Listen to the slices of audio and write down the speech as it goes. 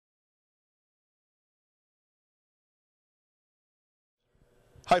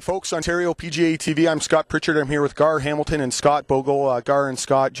Hi folks, Ontario PGA TV. I'm Scott Pritchard. I'm here with Gar Hamilton and Scott Bogle. Gar and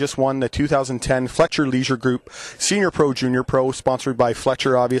Scott just won the 2010 Fletcher Leisure Group Senior Pro, Junior Pro, sponsored by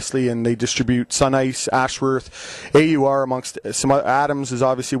Fletcher, obviously, and they distribute Sun Ice, Ashworth, AUR, amongst some other. Adams is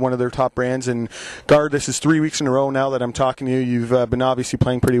obviously one of their top brands. And Gar, this is 3 weeks in a row now that I'm talking to you. You've been obviously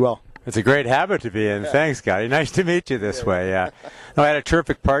playing pretty well. It's a great habit to be in. Yeah. Thanks, Scotty. Nice to meet you this way. Yeah. No, I had a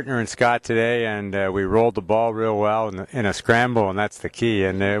terrific partner in Scott today, and we rolled the ball real well in a scramble, and that's the key.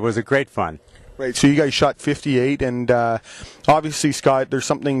 And it was a great fun. Right. So you guys shot 58, and obviously, Scott, there's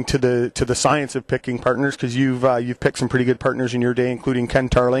something to the science of picking partners, because you've picked some pretty good partners in your day, including Ken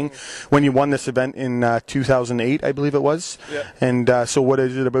Tarling, when you won this event in 2008, I believe it was. Yeah. And so, what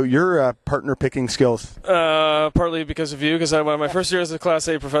is it about your partner picking skills? Partly because of you, because my first year as a Class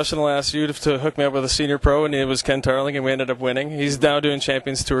A professional, I asked you to hook me up with a senior pro, and it was Ken Tarling, and we ended up winning. He's now doing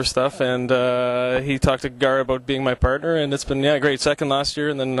Champions Tour stuff, and he talked to Gar about being my partner, and it's been great. Second last year,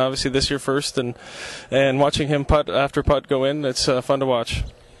 and then obviously this year first, and watching him putt after putt go in, it's fun to watch.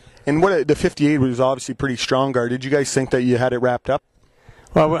 And the 58 was obviously pretty strong, Gar. Did you guys think that you had it wrapped up?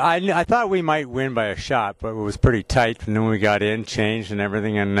 Well, I thought we might win by a shot, but it was pretty tight. And then we got in, changed, and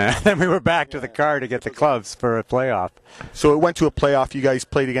everything, and then we were back to the car to get the clubs for a playoff. So it went to a playoff. You guys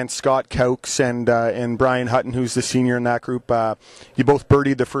played against Scott Cowkes and Brian Hutton, who's the senior in that group. You both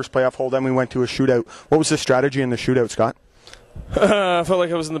birdied the first playoff hole. Then we went to a shootout. What was the strategy in the shootout, Scott? I felt like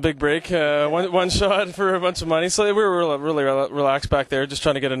I was in the big break. One shot for a bunch of money. So we were really relaxed back there, just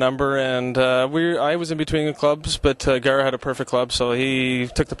trying to get a number. And I was in between the clubs, but Gar had a perfect club, so he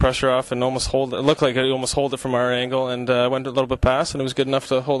took the pressure off and almost hold it. It looked like he almost hold it from our angle, and went a little bit past, and it was good enough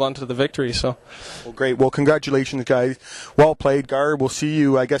to hold on to the victory. So, well, great. Well, congratulations, guys. Well played, Gar. We'll see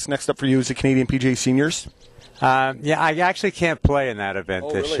you. I guess next up for you is the Canadian PGA Seniors. Yeah, I actually can't play in that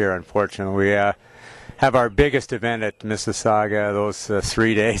event this year, unfortunately. We have our biggest event at Mississauga those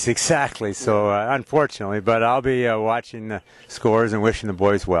 3 days exactly, so unfortunately, but I'll be watching the scores and wishing the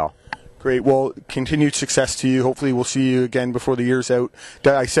boys well. Great. Well, continued success to you. Hopefully we'll see you again before the year's out.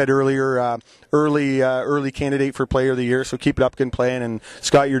 I said earlier, early candidate for Player of the Year, so keep it up, good playing. And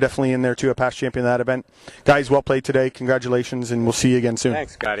Scott, you're definitely in there too, a past champion of that event. Guys, well played today. Congratulations, and we'll see you again soon.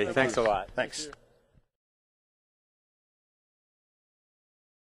 Thanks, Scotty. Thanks a lot. Thanks.